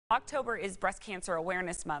October is Breast Cancer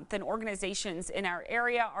Awareness Month, and organizations in our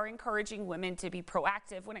area are encouraging women to be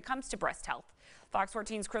proactive when it comes to breast health. Fox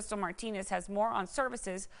 14's Crystal Martinez has more on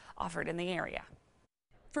services offered in the area.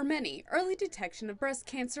 For many, early detection of breast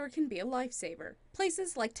cancer can be a lifesaver.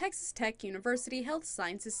 Places like Texas Tech University Health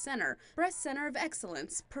Sciences Center, Breast Center of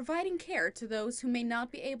Excellence, providing care to those who may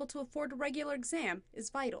not be able to afford a regular exam is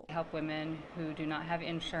vital. Help women who do not have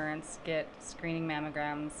insurance get screening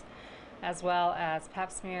mammograms, as well as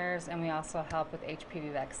pap smears, and we also help with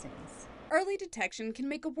HPV vaccines. Early detection can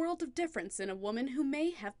make a world of difference in a woman who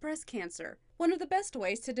may have breast cancer. One of the best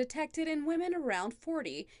ways to detect it in women around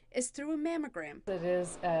 40 is through a mammogram. It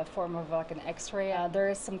is a form of like an x-ray. There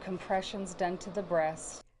is some compressions done to the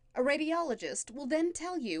breast. A radiologist will then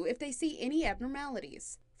tell you if they see any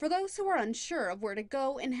abnormalities. For those who are unsure of where to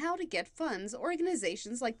go and how to get funds,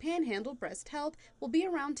 organizations like Panhandle Breast Health will be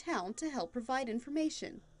around town to help provide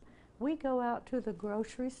information. We go out to the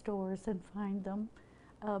grocery stores and find them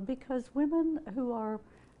because women who are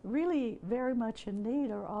really very much in need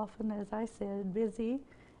are often, as I said, busy.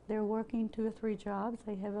 They're working 2 or 3 jobs.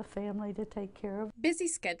 They have a family to take care of. Busy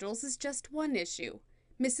schedules is just one issue.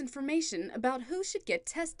 Misinformation about who should get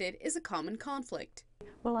tested is a common conflict.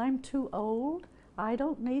 Well, I'm too old. I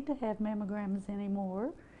don't need to have mammograms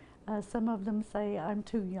anymore. Some of them say I'm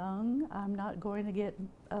too young. I'm not going to get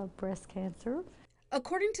breast cancer.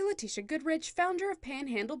 According to Letitia Goodrich, founder of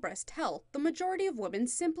Panhandle Breast Health, the majority of women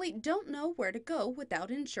simply don't know where to go without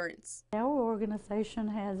insurance. Our organization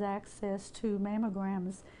has access to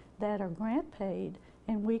mammograms that are grant paid,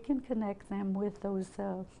 and we can connect them with those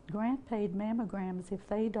grant paid mammograms if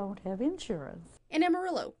they don't have insurance. In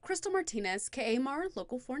Amarillo, Crystal Martinez, KAMR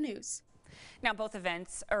Local 4 News. Now, both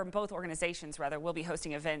organizations will be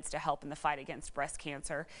hosting events to help in the fight against breast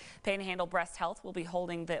cancer. Panhandle Breast Health will be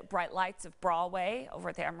holding the Bright Lights of Broadway over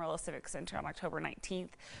at the Amarillo Civic Center on October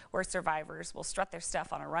 19th, where survivors will strut their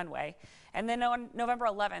stuff on a runway. And then on November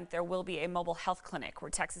 11th, there will be a mobile health clinic where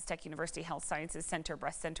Texas Tech University Health Sciences Center,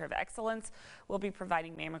 Breast Center of Excellence, will be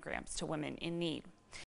providing mammograms to women in need.